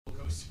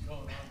What's going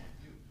on with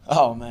you?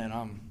 Oh man,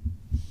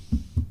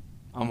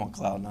 I'm on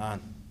cloud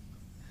nine,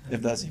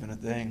 if that's even a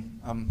thing.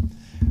 I'm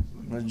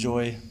gonna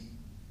enjoy,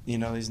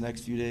 these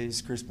next few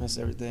days, Christmas,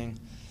 everything,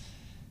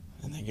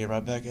 and then get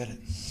right back at it.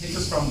 Take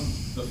us from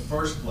the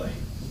first play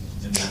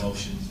in the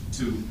motion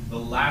to the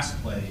last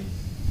play,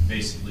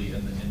 basically,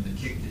 and the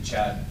kick that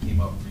Chad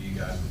came up for you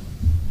guys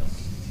with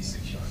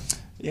 56 yards.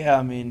 Yeah,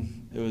 I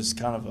mean, it was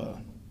kind of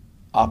a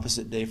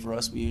opposite day for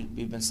us.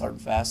 We've been starting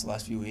fast the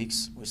last few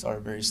weeks. We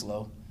started very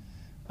slow.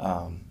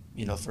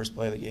 First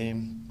play of the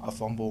game, a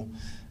fumble,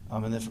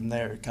 and then from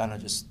there, kind of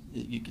just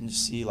you can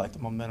just see like the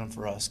momentum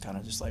for us, kind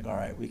of just like, all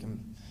right, we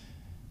can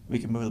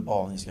move the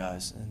ball on these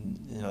guys, and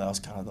that was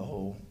kind of the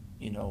whole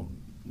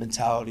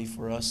mentality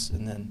for us.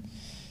 And then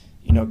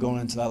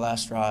going into that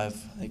last drive,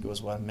 I think it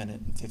was 1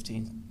 minute and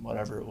 15,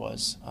 whatever it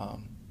was.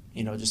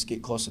 Just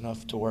get close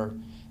enough to where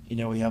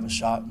we have a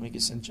shot and we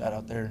can send Chad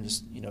out there and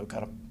just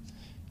kind of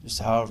just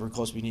however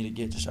close we need to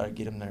get to try to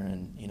get him there.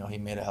 And he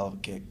made a hell of a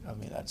kick. I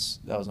mean,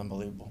 that was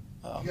unbelievable.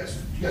 You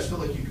guys feel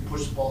like you could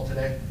push the ball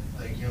today?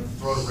 Like,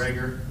 throw to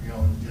Rager,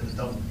 in the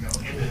double,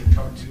 into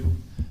cover two.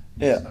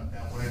 Yeah. Stuck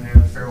that one in there,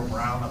 Farrell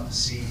Brown up the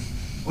seam.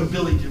 What did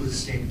Billy do with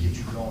this game to get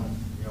you going,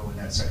 in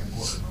that second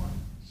quarter?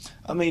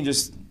 I mean,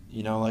 just,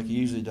 like he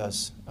usually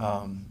does.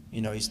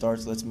 He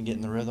starts, lets me get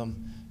in the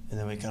rhythm, and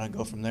then we kind of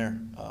go from there.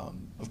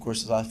 Of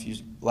course, the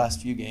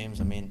last few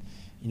games, I mean,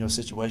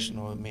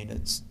 situational, I mean,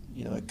 it's,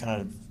 it kind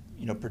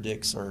of,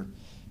 predicts or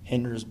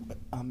hinders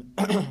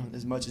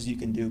as much as you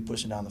can do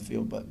pushing down the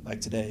field. But like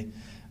today,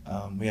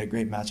 we had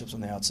great matchups on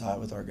the outside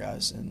with our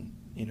guys, and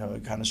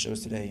it kind of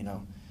shows today.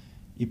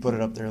 You put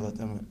it up there, let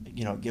them,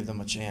 give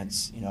them a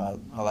chance.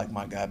 I like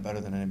my guy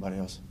better than anybody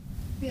else.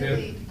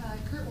 Billy,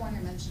 Kurt Warner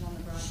mentioned on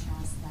the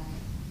broadcast that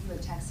you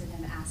had texted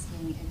him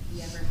asking if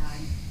he ever had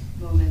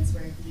moments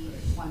where he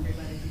wondered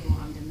whether he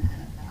belonged in the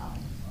NFL.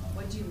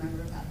 What do you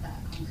remember about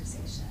that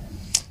conversation?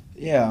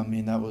 Yeah, I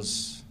mean, that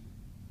was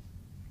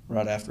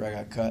right after I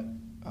got cut.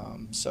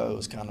 So it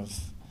was kind of,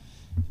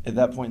 at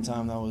that point in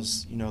time, that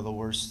was, the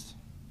worst,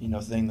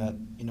 thing that,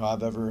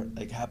 I've ever,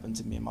 happened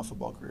to me in my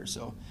football career.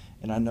 So,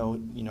 and I know,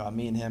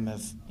 me and him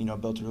have,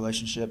 built a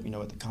relationship,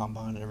 with the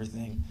combine and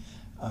everything,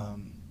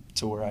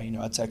 to where I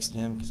texted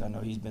him because I know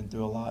he's been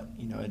through a lot.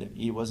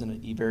 It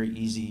wasn't a very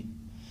easy,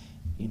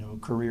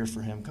 career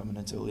for him coming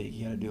into the league.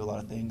 He had to do a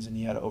lot of things, and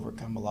he had to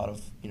overcome a lot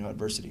of,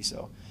 adversity.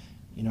 So,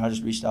 I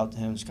just reached out to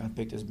him, just kind of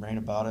picked his brain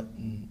about it,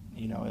 and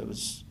it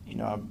was,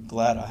 I'm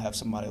glad I have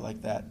somebody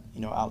like that,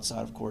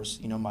 outside, of course,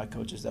 my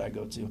coaches that I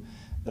go to,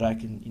 that I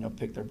can,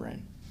 pick their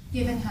brain.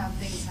 Given how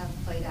things have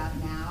played out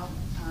now,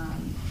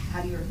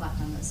 how do you reflect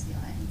on those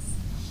feelings?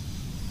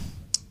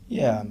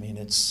 Yeah, I mean,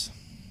 it's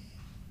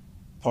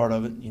part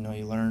of it. You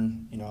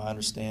learn. I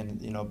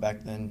understand.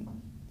 Back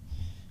then,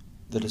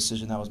 the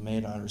decision that was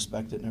made, I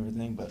respect it and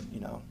everything. But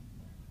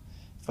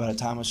if I had a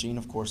time machine,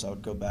 of course, I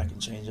would go back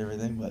and change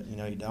everything. But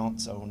you don't.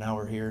 So now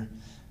we're here.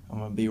 I'm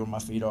gonna be where my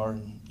feet are,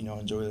 and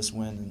enjoy this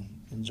win and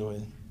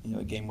enjoy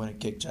the game-winning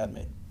kick Chad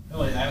made.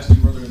 Well, I asked you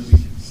earlier in the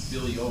week if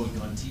Billy O had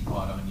gone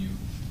teapot on you.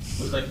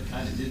 Looked like you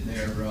kind of did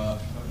there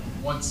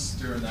once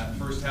during that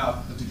first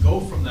half. But to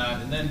go from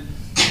that, and then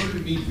what did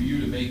it mean for you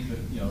to make the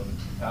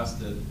pass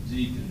to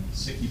Zeke and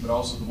Sicky, but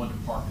also the one to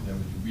Parker there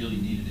when you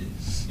really needed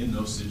it in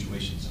those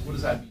situations? What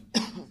does that mean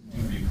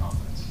do for your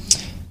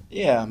confidence?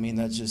 Yeah, I mean,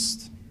 that's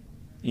just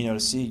to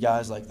see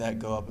guys like that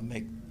go up and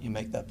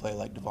make that play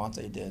like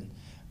Devontae did.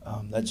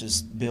 That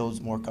just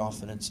builds more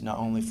confidence, not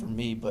only for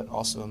me, but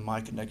also in my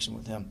connection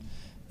with him.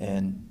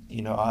 And,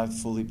 I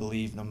fully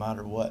believe no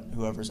matter what,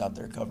 whoever's out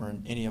there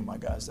covering any of my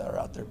guys that are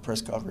out there,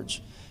 press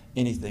coverage,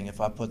 anything, if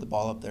I put the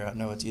ball up there, I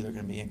know it's either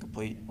going to be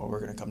incomplete or we're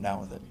going to come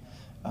down with it.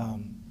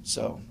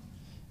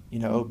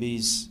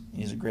 OB's,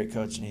 he's a great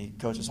coach, and he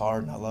coaches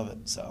hard, and I love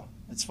it. So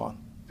it's fun.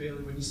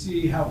 Bailey, when you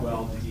see how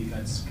well the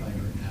defense is playing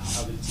right now,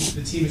 how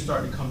the team is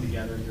starting to come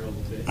together here a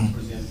little bit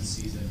towards the end of the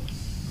season,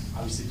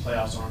 obviously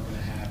playoffs aren't going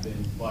to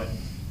happen, but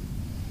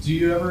do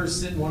you ever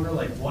sit and wonder,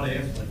 what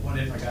if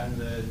I got in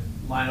the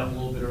lineup a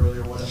little bit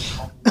earlier, what if a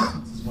couple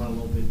of went a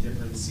little bit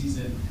different, the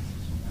season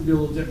could be a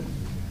little different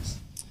for you guys?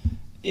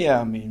 Yeah,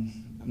 I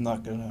mean, I'm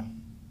not going to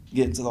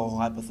get into the whole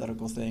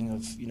hypothetical thing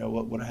of,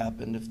 what would have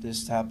happened if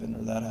this happened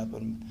or that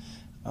happened.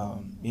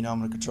 I'm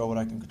going to control what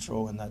I can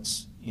control, and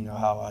that's,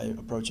 how I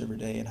approach every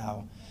day and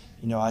how,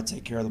 I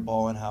take care of the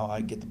ball and how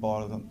I get the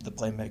ball to the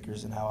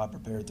playmakers and how I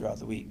prepare throughout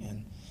the week.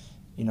 And,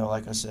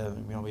 like I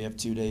said, we have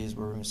 2 days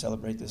where we're going to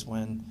celebrate this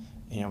win.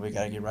 We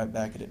got to get right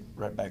back at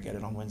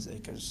it on Wednesday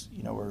because,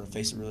 we're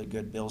facing a really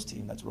good Bills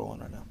team that's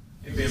rolling right now.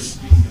 Hey, Bailey,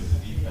 speaking of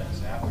the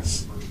defense, after the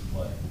first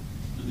play,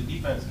 did the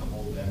defense come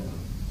hold Denver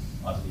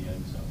out of the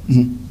end zone?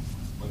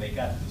 Mm-hmm. When they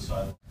got to the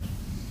sideline, did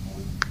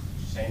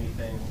you say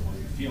anything, or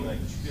did you feel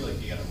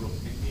like you got a real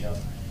pick-me-up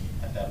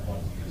at that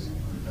point because of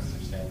the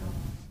defensive standard?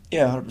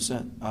 Yeah,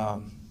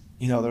 100%.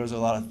 There was a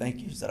lot of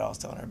thank yous that I was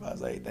telling everybody. I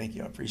was like, thank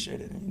you, I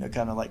appreciate it. And,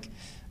 kind of like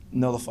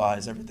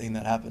nullifies everything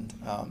that happened.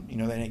 They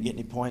didn't get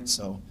any points,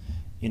 so,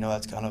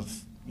 that's kind of,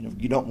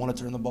 you don't want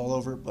to turn the ball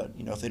over, but,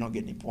 if they don't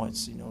get any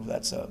points,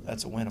 that's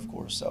a win, of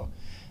course. So,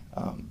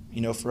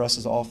 You know, for us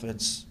as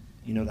offense,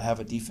 you know, to have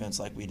a defense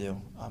like we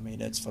do, I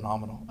mean, it's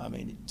phenomenal. I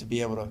mean, to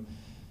be able to,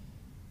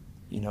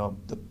 you know,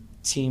 the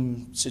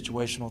team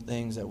situational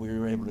things that we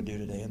were able to do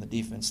today, and the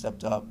defense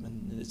stepped up,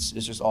 and it's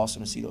just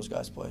awesome to see those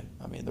guys play.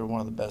 I mean, they're one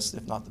of the best,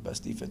 if not the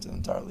best defense in the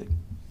entire league.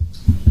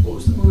 What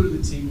was the mood of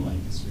the team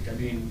like this week? I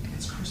mean,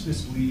 it's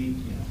Christmas week,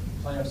 you know,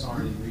 playoffs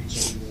aren't in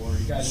reach anymore.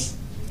 You guys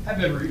have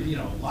you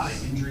know, a lot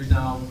of injuries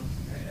now.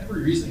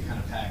 Every reason to kind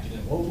of pack it in.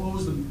 What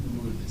was the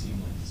mood of the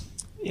team like this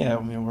week? Yeah,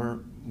 I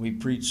mean, we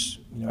preach,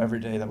 you know, every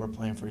day that we're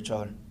playing for each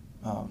other.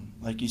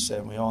 Like you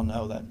said, we all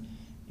know that,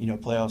 you know,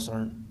 playoffs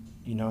aren't,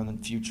 you know, in the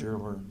future.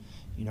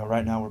 You know,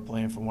 right now we're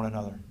playing for one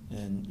another.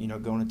 And, you know,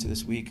 going into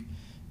this week,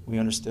 we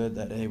understood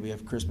that, hey, we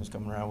have Christmas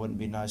coming around. Wouldn't it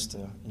be nice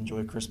to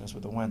enjoy Christmas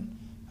with a win?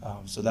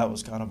 So that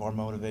was kind of our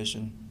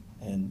motivation.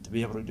 And to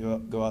be able to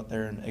go out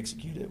there and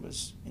execute it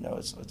was, you know,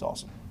 it's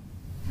awesome.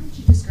 How would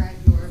you describe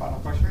your Final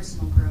question.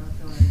 personal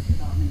growth or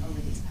development over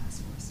these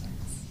past 4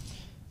 starts?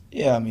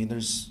 Yeah, I mean,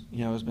 there's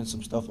been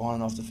some stuff on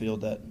and off the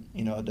field that,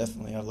 you know,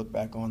 definitely I look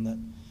back on that,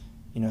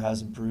 you know,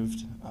 has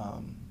improved.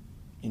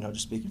 You know,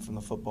 just speaking from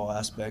the football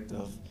aspect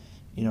of,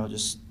 you know,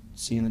 just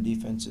seeing the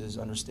defenses,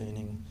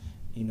 understanding,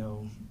 you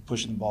know,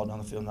 pushing the ball down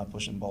the field, not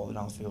pushing the ball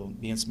down the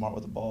field, being smart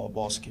with the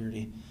ball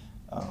security,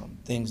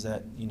 things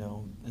that, you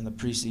know, in the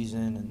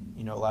preseason and,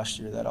 you know, last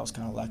year that I was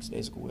kind of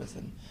lackadaisical with.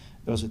 And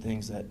those are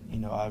things that, you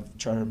know, I've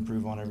tried to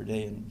improve on every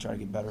day and try to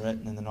get better at.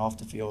 And then off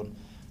the field,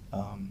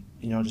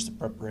 you know, just the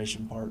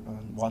preparation part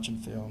on watching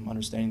film,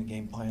 understanding the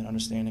game plan,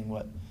 understanding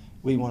what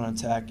we want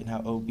to attack and how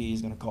OB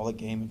is going to call the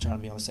game and trying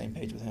to be on the same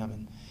page with him.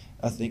 And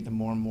I think the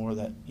more and more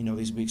that, you know,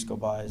 these weeks go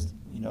by, is,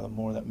 you know, the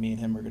more that me and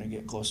him are going to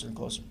get closer and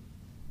closer.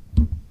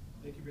 Thank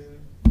you, Bailey.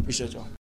 Appreciate y'all.